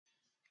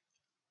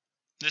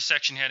This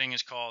section heading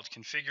is called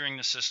Configuring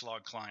the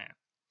Syslog Client.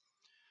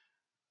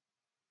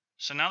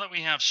 So now that we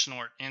have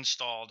snort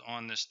installed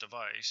on this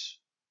device,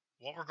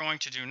 what we're going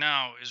to do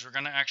now is we're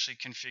going to actually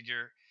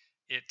configure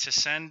it to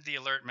send the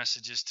alert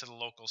messages to the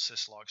local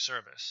Syslog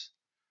service.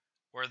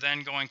 We're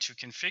then going to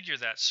configure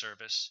that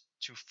service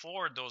to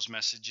forward those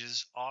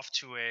messages off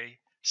to a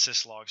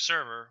Syslog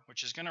server,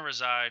 which is going to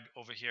reside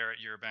over here at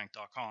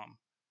eurobank.com.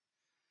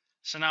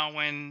 So now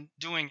when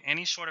doing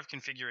any sort of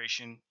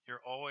configuration, you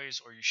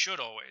should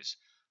always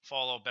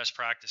follow best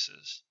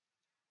practices.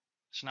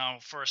 So now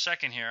for a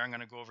second here, I'm going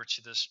to go over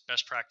to this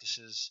best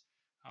practices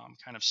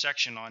kind of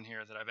section on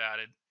here that I've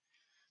added.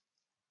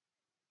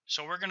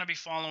 So we're going to be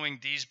following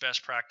these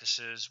best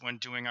practices when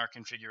doing our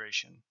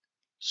configuration.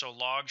 So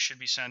logs should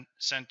be sent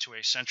to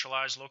a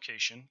centralized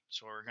location.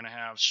 So we're going to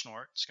have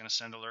snort. It's going to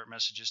send alert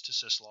messages to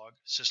Syslog.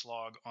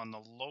 Syslog on the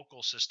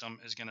local system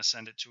is going to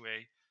send it to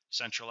a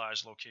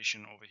centralized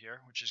location over here,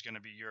 which is going to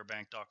be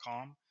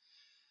eurobank.com.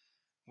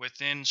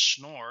 Within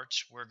snort,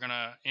 we're going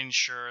to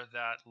ensure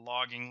that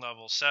logging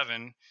level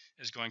 7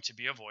 is going to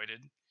be avoided.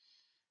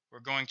 We're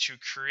going to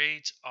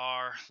create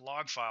our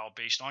log file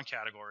based on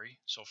category.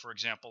 So for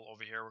example,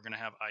 over here, we're going to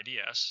have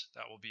IDS.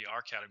 That will be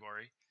our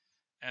category.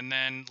 And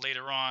then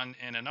later on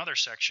in another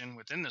section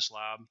within this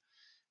lab,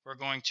 we're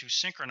going to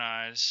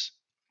synchronize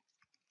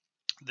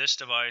this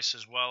device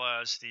as well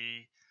as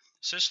the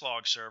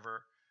Syslog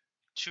server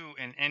to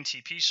an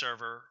NTP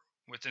server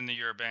within the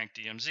Eurobank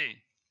DMZ.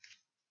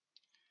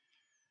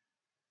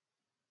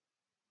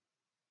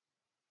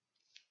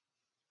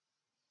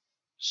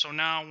 So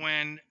now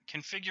when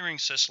configuring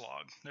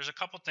Syslog, there's a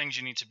couple things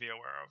you need to be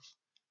aware of.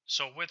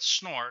 So with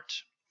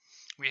snort,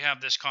 we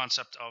have this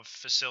concept of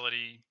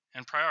facility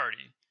and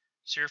priority.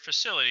 So your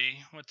facility,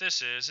 what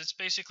this is, it's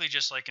basically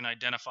just like an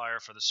identifier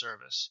for the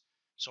service.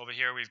 So over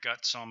here, we've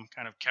got some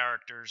kind of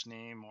character's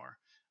name or,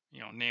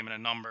 name and a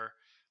number.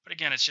 But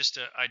again, it's just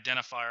an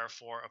identifier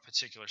for a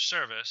particular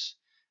service.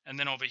 And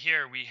then over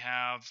here, we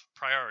have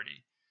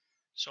priority.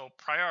 So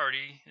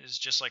priority is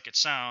just like it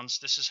sounds.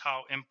 This is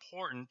how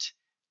important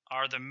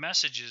are the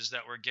messages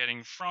that we're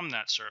getting from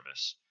that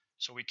service.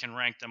 So we can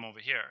rank them over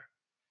here.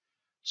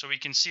 So we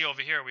can see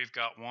over here, we've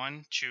got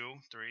 1, 2,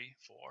 3,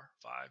 4,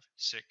 5,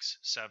 6,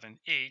 7,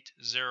 8,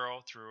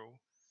 0 through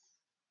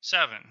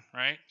 7,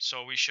 right?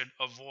 So we should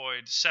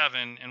avoid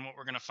 7. And what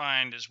we're going to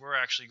find is we're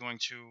actually going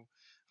to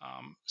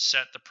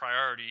set the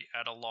priority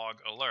at a log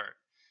alert.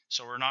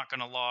 So we're not going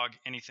to log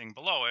anything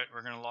below it.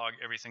 We're going to log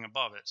everything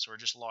above it. So we're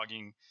just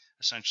logging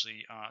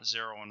essentially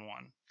 0 and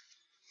 1.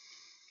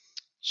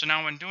 So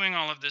now when doing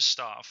all of this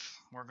stuff,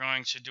 we're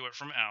going to do it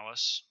from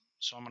Alice.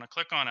 So I'm going to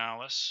click on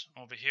Alice.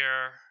 Over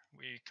here,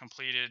 we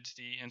completed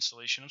the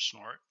installation of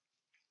snort.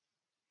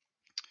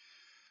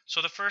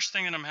 So the first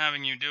thing that I'm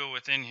having you do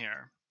within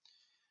here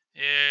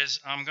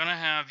is I'm going to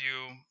have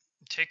you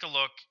take a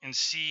look and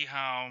see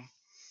how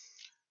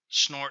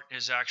snort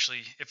is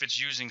actually, if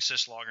it's using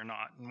Syslog or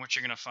not. And what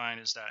you're going to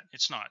find is that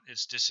it's not.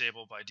 It's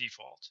disabled by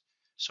default.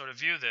 So to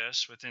view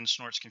this within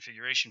snort's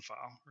configuration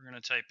file, we're going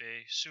to type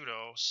a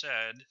sudo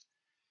sed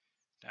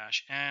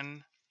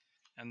 -n,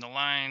 and the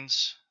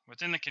lines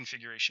within the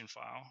configuration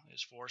file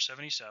is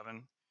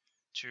 477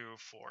 to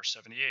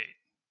 478.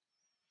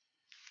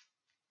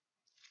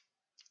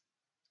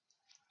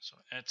 So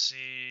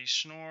etc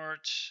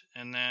snort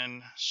and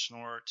then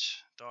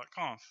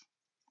snort.conf.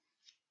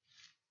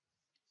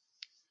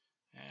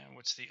 And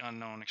what's the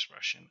unknown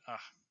expression?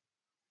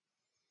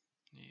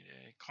 Need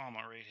a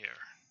comma right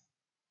here.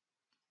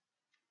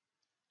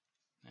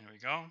 There we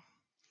go.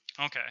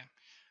 Okay.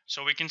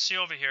 So we can see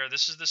over here,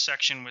 this is the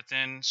section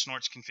within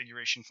snort's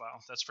configuration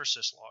file. That's for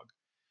Syslog.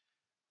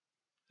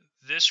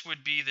 This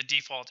would be the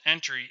default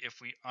entry if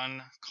we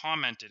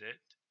uncommented it,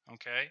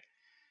 okay?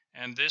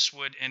 And this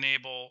would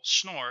enable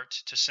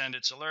snort to send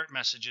its alert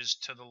messages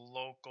to the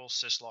local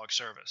Syslog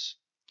service.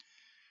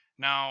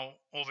 Now,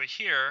 over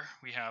here,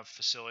 we have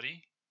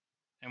facility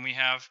and we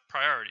have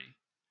priority.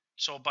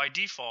 So by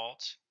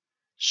default,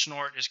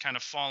 snort is kind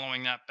of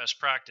following that best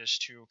practice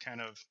to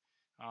kind of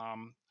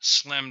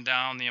slim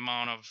down the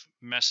amount of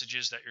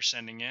messages that you're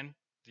sending in.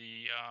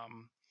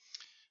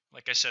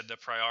 Like I said, the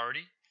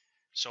priority.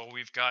 So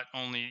we've got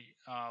only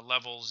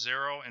levels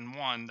 0 and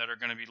 1 that are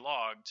going to be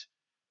logged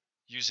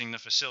using the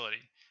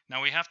facility.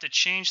 Now we have to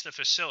change the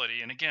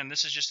facility, and again,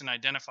 this is just an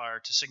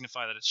identifier to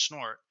signify that it's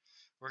snort.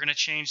 We're going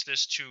to change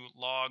this to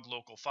log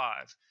local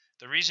 5.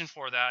 The reason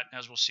for that,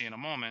 as we'll see in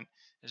a moment,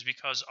 is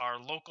because our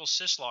local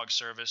syslog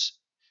service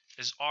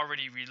is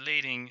already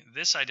relating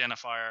this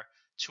identifier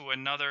to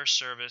another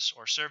service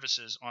or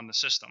services on the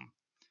system.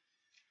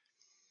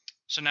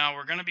 So now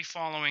we're going to be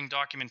following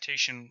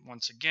documentation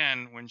once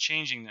again when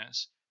changing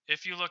this.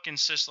 If you look in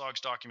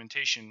Syslog's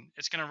documentation,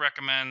 it's going to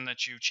recommend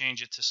that you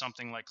change it to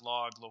something like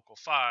log local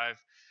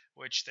 5,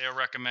 which they're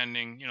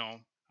recommending,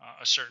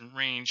 a certain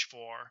range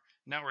for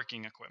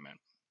networking equipment.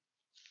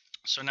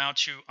 So now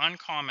to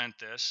uncomment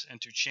this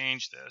and to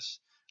change this,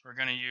 we're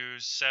going to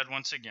use sed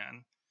once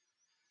again.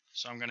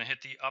 So I'm going to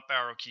hit the up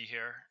arrow key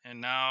here, and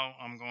now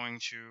I'm going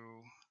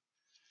to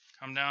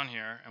come down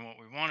here, and what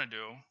we want to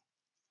do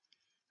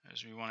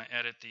is we want to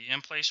edit the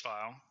in-place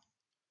file,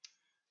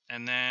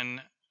 and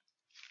then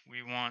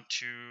we want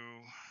to,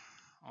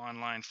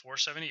 on line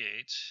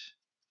 478,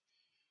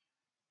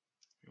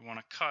 we want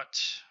to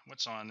cut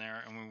what's on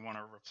there and we want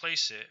to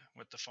replace it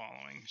with the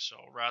following. So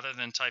rather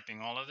than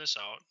typing all of this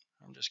out,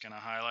 I'm just going to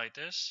highlight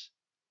this,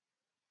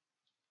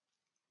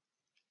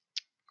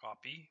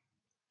 copy,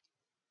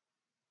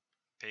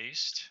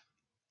 paste,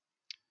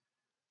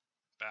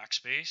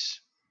 backspace,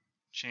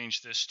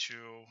 change this to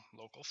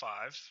local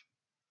 5,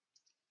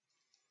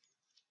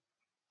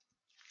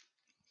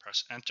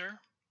 press enter,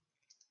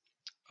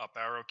 up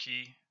arrow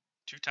key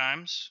 2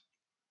 times,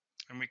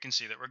 and we can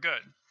see that we're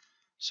good.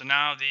 So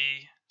now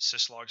the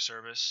syslog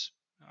service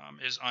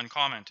is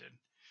uncommented.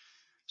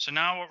 So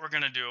now what we're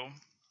going to do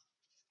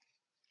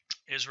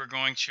is we're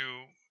going to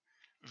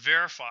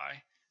verify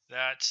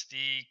that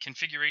the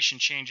configuration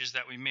changes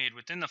that we made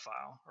within the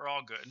file are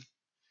all good.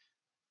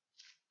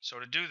 So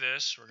to do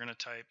this, we're going to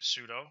type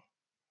sudo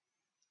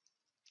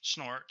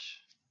snort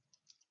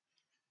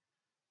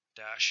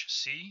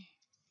 -c.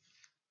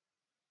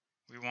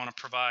 We want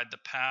to provide the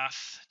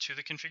path to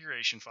the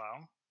configuration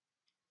file.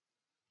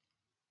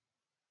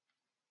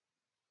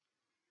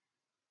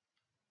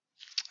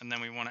 And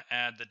then we want to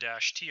add the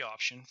 -t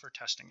option for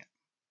testing it.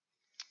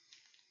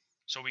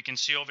 So we can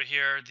see over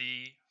here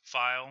the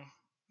file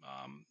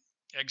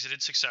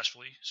exited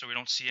successfully, so we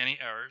don't see any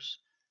errors.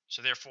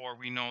 So therefore,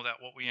 we know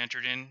that what we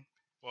entered in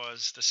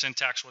was, the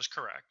syntax was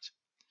correct.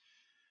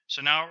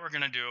 So now what we're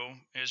going to do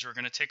is we're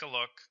going to take a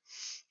look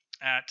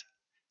at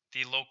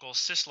the local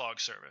syslog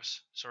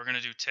service. So we're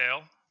going to do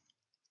tail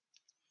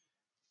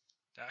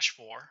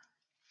 -4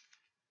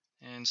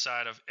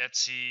 inside of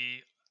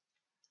etc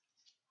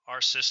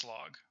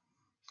rsyslog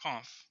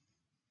conf.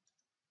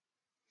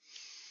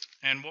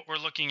 And what we're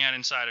looking at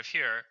inside of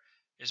here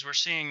is we're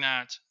seeing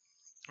that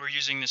we're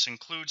using this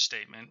include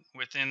statement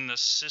within the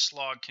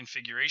syslog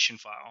configuration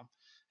file,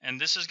 and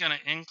this is going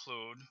to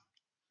include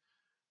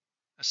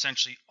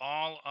essentially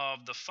all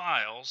of the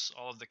files,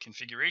 all of the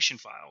configuration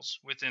files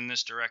within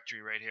this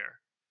directory right here.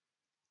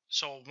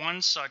 So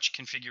one such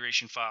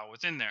configuration file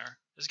within there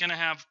is going to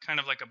have kind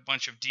of like a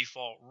bunch of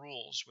default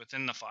rules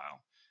within the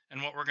file,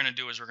 and what we're going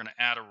to do is we're going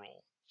to add a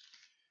rule.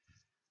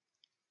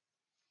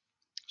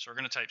 So we're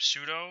going to type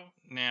sudo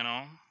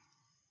nano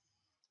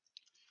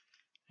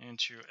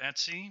into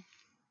etc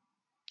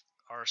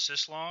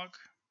rsyslog.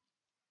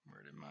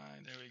 Where did my,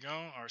 there we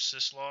go,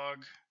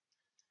 rsyslog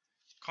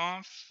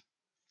conf.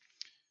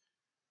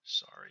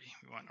 Sorry,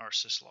 we want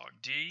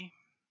rsyslog d,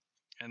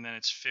 and then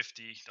it's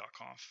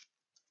 50.conf,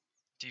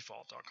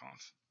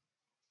 default.conf.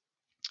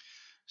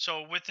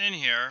 So within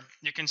here,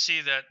 you can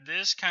see that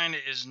this kind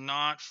of is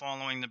not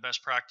following the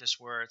best practice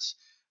where it's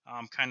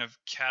kind of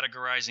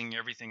categorizing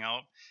everything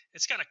out.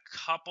 It's got a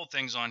couple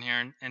things on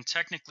here, and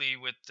technically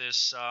with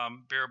this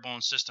bare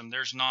bones system,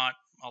 there's not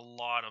a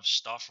lot of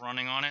stuff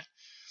running on it.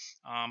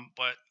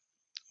 But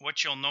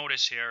what you'll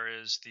notice here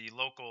is the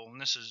local, and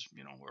this is,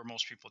 you know, where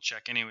most people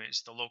check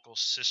anyways, the local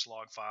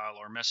syslog file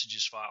or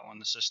messages file on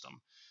the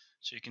system.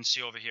 So you can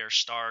see over here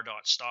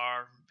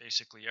star.star,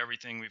 basically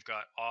everything. We've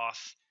got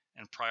auth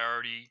and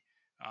priority,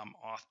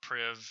 auth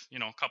priv, you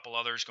know, a couple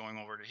others going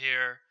over to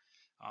here.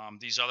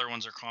 These other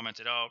ones are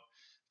commented out.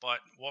 But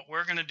what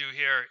we're going to do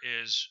here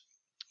is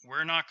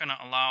we're not going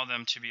to allow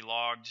them to be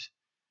logged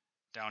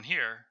down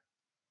here.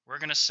 We're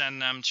going to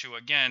send them to,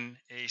 again,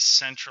 a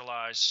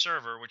centralized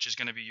server, which is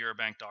going to be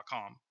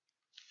eurobank.com.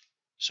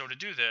 So to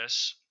do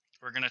this,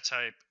 we're going to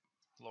type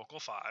local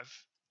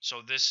 5.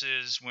 So this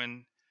is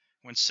when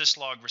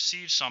syslog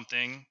receives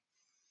something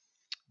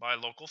by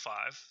local 5.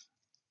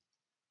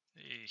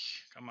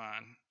 Come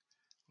on.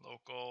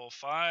 Local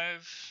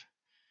 5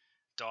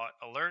 dot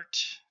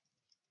alert.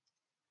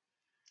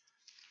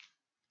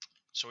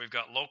 So we've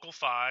got local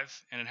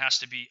 5, and it has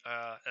to be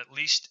at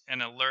least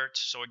an alert.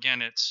 So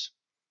again, it's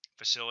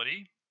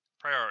facility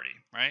priority,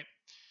 right?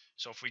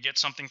 So if we get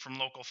something from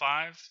local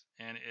 5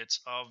 and it's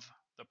of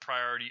the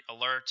priority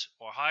alert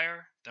or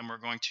higher, then we're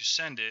going to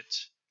send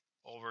it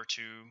over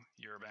to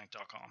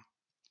eurobank.com.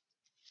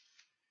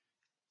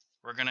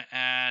 We're going to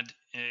add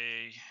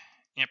a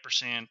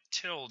ampersand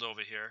tilde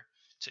over here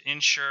to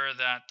ensure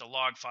that the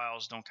log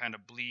files don't kind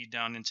of bleed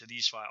down into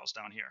these files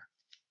down here.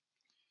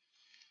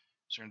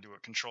 So we're going to do a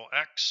Control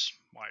X,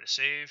 Y to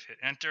save, hit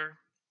enter.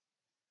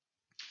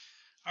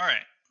 All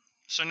right.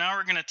 So now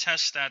we're going to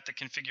test that the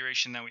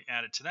configuration that we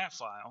added to that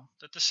file,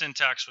 that the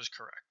syntax was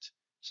correct.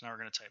 So now we're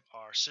going to type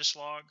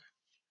rsyslog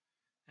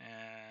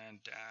and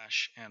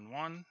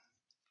 -n1.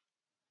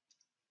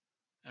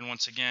 And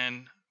once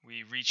again,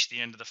 we reach the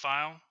end of the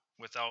file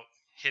without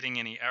hitting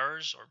any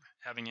errors or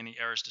having any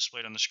errors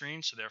displayed on the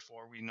screen. So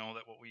therefore, we know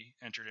that what we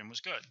entered in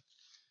was good.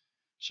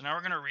 So now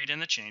we're going to read in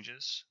the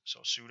changes. So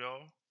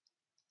sudo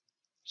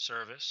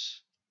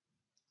service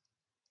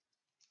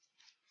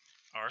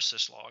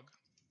rsyslog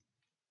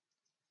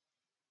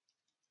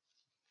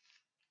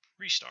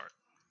restart.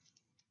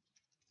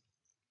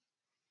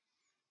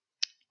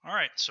 All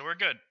right, so we're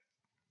good.